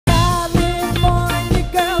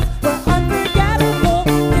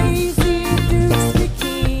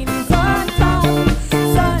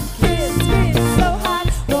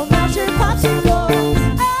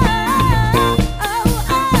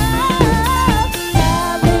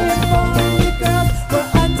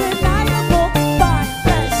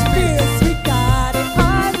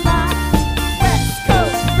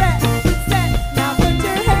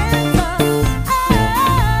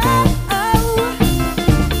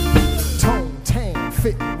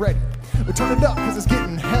fit ready. We turn it up cause it's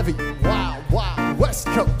getting heavy. Wild, wild West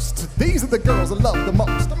Coast. These are the girls I love the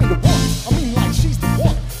most. I mean the ones, I mean like she's the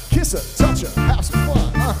one. Kiss her, touch her, have some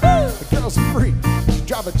fun. The girls are free. She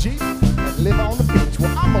drive a Jeep and live on the beach.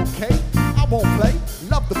 Well, I'm okay, I won't play.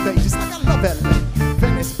 Love the bay, just like I love LA.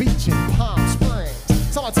 Venice Beach in Palm Springs.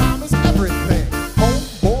 Summertime is everything.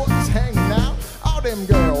 Homeboys hanging out, all them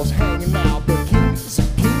girls hanging out. Bikinis,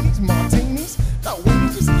 zucchinis, martinis. No, we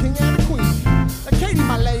just a king and a queen. Now, Katie,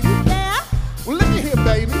 my lady. Yeah? Well, look at here,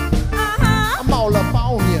 baby. I'm all up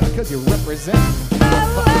on you, cause you represent me.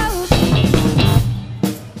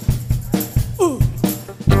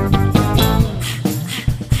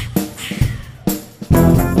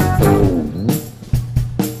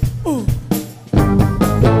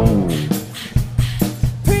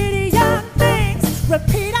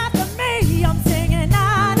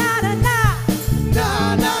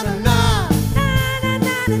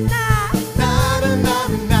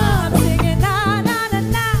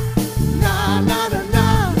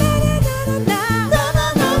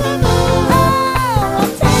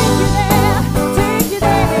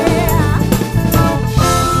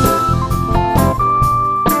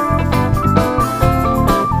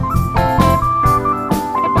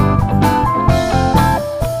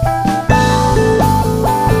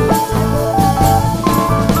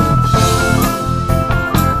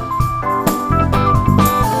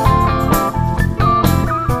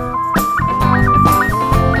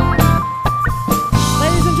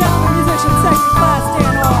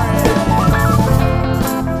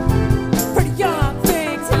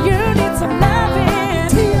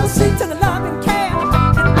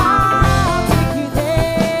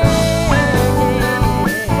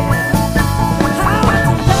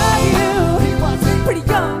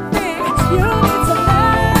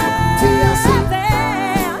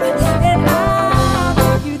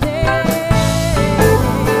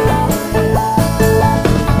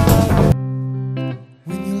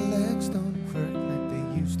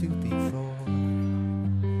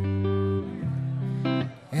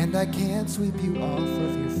 Sweep you off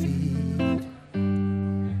of your feet.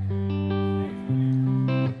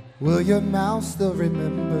 Will your mouth still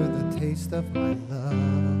remember the taste of my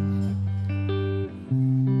love?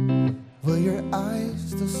 Will your eyes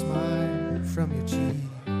still smile from your cheek?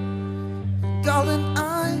 Darling,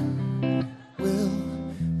 I will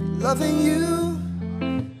be loving you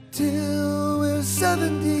till we're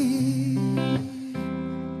 70.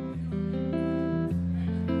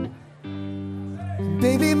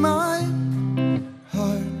 Baby, my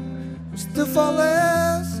heart will still fall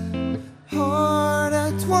as hard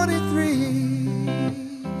at 23.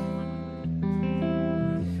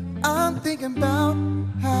 I'm thinking about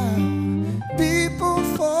how people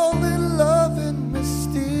fall in love in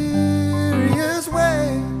mysterious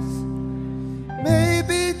ways.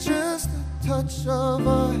 Maybe just a touch of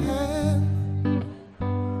a hand.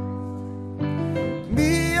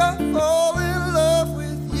 Me, I fall in love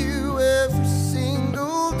with you every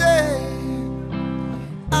single day.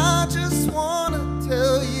 I just wanna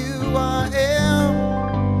tell you I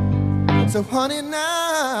am. So honey,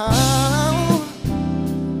 now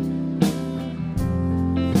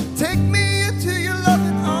take me into your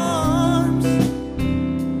loving arms.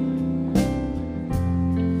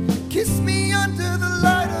 Kiss me under the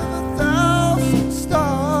light of 1,000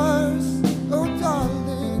 stars. Oh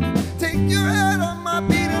darling, take your head on my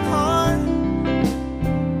beating heart.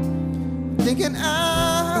 Thinking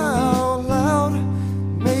out loud,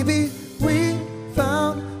 maybe we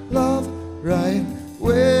found love right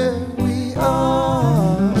where we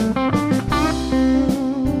are.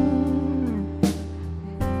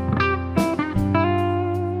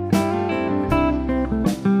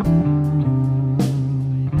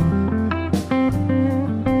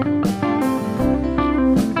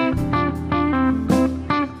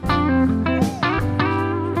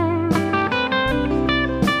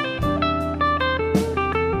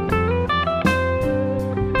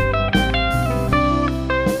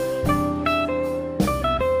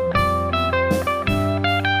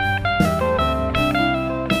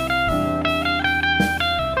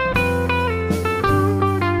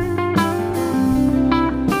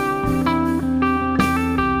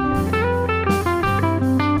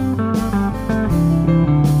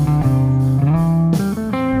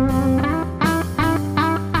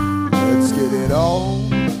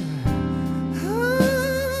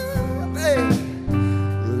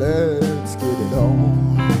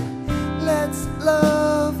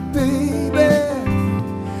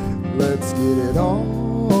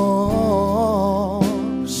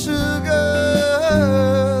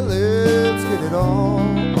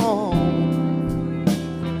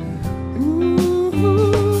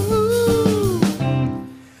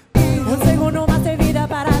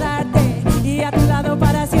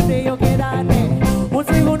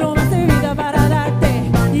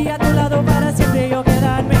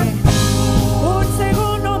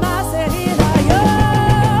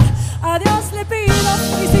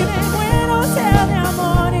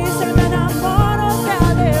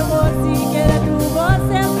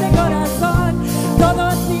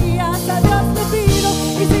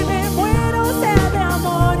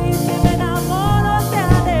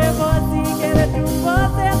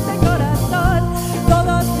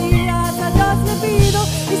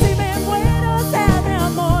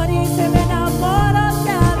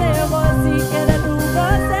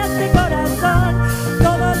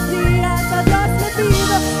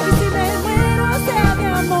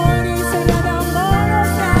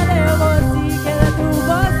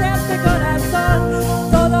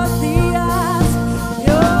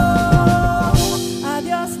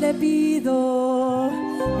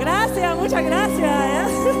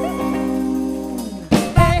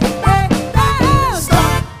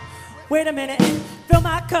 wait a minute. Fill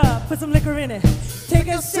my cup, put some liquor in it. Take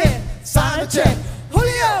a sip, sign a check.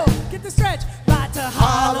 Julio, get the stretch. Ride to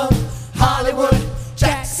Harlem, Hollywood,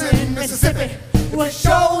 Jackson, Mississippi. We'll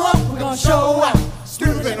show up, we're gonna show up.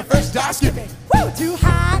 Smooth and a fresh dive skipping. Woo, too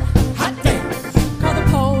hot, hot damn. Call the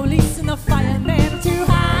police and the fireman. I'm too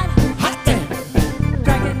hot, hot damn.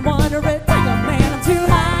 Dragging one or red tiger man. I'm too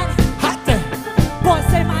hot, hot damn. Boy,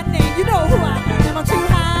 say my name, you know who I am. I'm too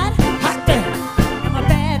hot, hot damn. Am I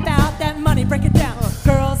bad about that money? Break it down.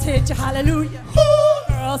 Girls hit you, hallelujah.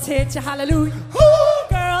 Girls hit you, hallelujah.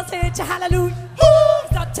 Girls hit you, hallelujah.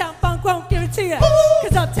 Cause Uptown Funk won't give it to you.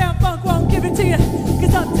 Cause Uptown Funk won't give it to you.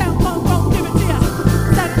 Cause Uptown Funk won't give it to you.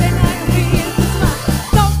 Saturday night will be in the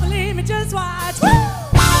spot. Don't believe me, just watch. Woo!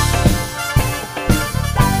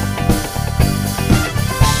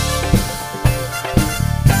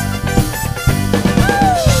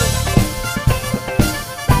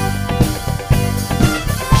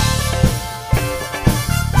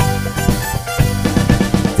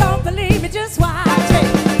 Don't believe me, just watch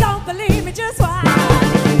it. Don't believe me, just watch.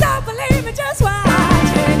 Don't believe me, just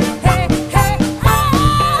watch it. Hey, hey,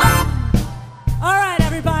 oh! All right,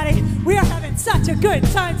 everybody, we are having such a good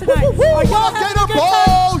time tonight. Are y'all having a good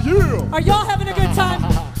time? Yeah. Are y'all having a good time?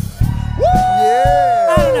 Yeah.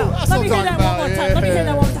 I don't know. That's Let what me I'm hear that talking one more about, time. yeah. Let me hear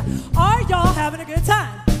that one more time. Are y'all having a good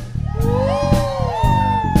time?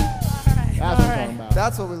 That's what I'm talking about.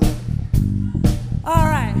 That's what we like. All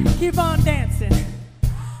right, keep on dancing.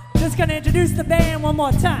 Just gonna introduce the band one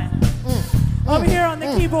more time. Over here on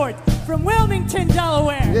the keyboard, from Wilmington,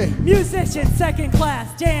 Delaware, Yeah. musician second class,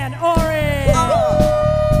 Jan Oren.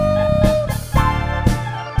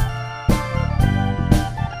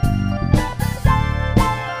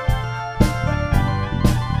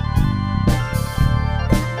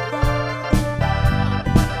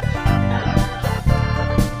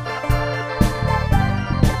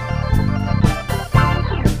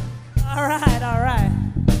 All right.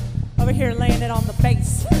 Over here laying it on the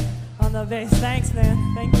bass. On the bass. Thanks, man.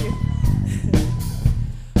 Thank you.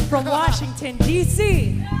 From Washington,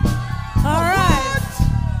 D.C. All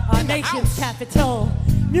right. Our nation's capital.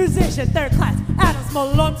 Musician third class, Adam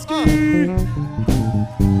Smolonsky.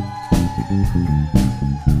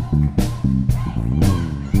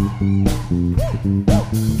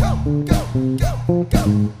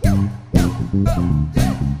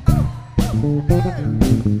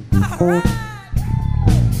 All right.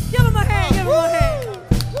 Give him a hand, give him a hand.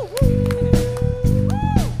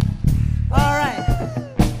 All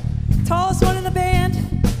right. Tallest one in the band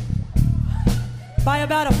by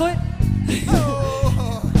about a foot.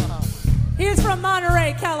 He is from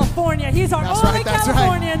Monterey, California. He's our only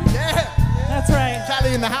Californian. Right. Yeah. That's right.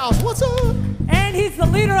 Cali in the house. What's up? And he's the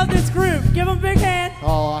leader of this group. Give him a big hand.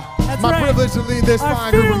 Oh, That's my right. privilege to lead this Our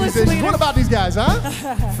fine group of fearless musicians. leader. What about these guys, huh?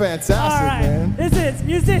 Fantastic, All right. man. This is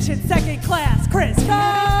musician second class, Kristen.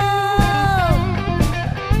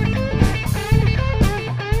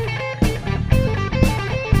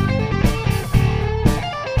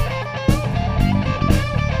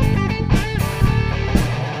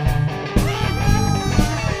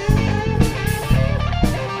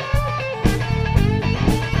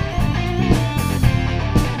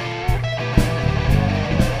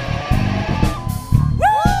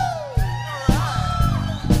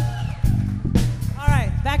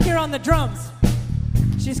 On the drums,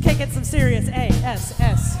 she's kicking some serious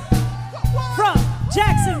ASS. From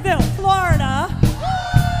Jacksonville, Florida,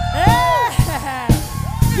 yeah.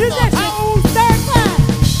 Musician, third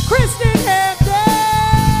class, Kristen Hampton.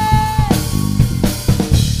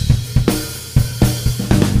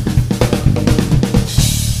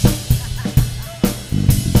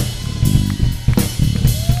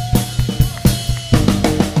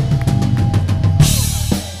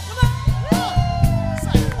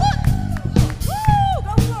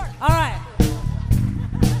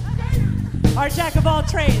 Our jack of all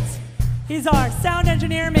trades. He's our sound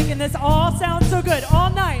engineer, making this all sound so good all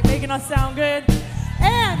night, making us sound good.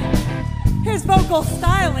 And his vocal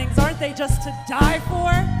stylings, aren't they just to die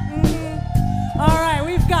for? All right,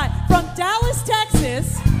 we've got from Dallas,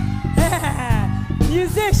 Texas,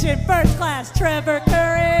 musician first class Trevor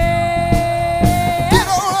Currie. Get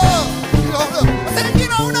on up, get on up. I said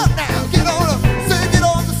get on up now, get on up. Say get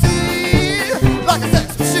on the scene like a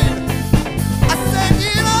sex machine. I said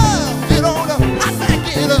get up, get on up. I said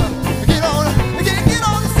get up, get on up, get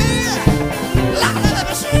on the scene like a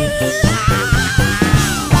sex machine.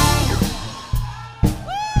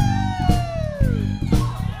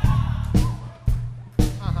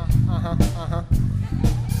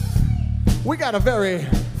 We got a very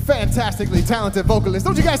fantastically talented vocalist.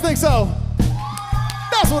 Don't you guys think so?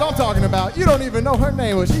 That's That's what I'm talking about. You don't even know her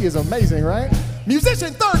name, but she is amazing, right?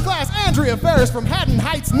 Musician third class Andrea Pharis from Hampton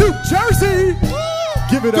Heights, New Jersey.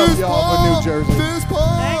 Give it up, y'all, for New Jersey. Thank you.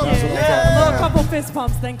 That's what I'm talking A little about. couple fist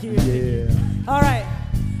pumps. Thank you. Yeah. All right.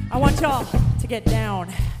 I want y'all to get down.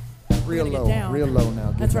 Real We're gonna low, get down. real low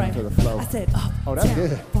now. Get That's down right. to the flow. I said up. Oh, that's town,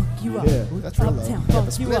 good. Funk you up. Yeah, ooh, that's real low. Uptown, You got the funk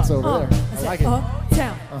you splits up. over there. I I said like it.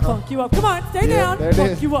 uptown, funk you up. Come on, stay Yeah, down. there it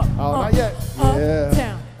Funk is. you up. Oh, not yet. Yeah.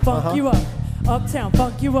 Uptown, funk you up. Uptown,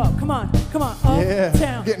 funk you up. Come on, come on. Yeah.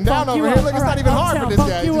 Uptown, Getting down funk you over here. up. Look, it's All not right, even hard for uptown, this funk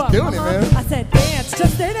guy. you He's up. just doing it, man. I said dance,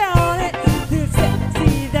 just stay down on it. You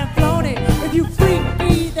sexy, then flown it. If you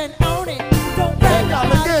freaky, then own it. Don't let y'all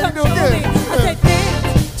look good, you doing good. I said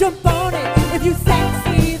dance, jump on it. If you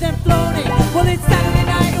sexy, then flown it. Well, it's Saturday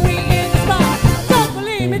night and we in the spot. Don't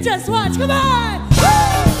believe me, just watch. Come on.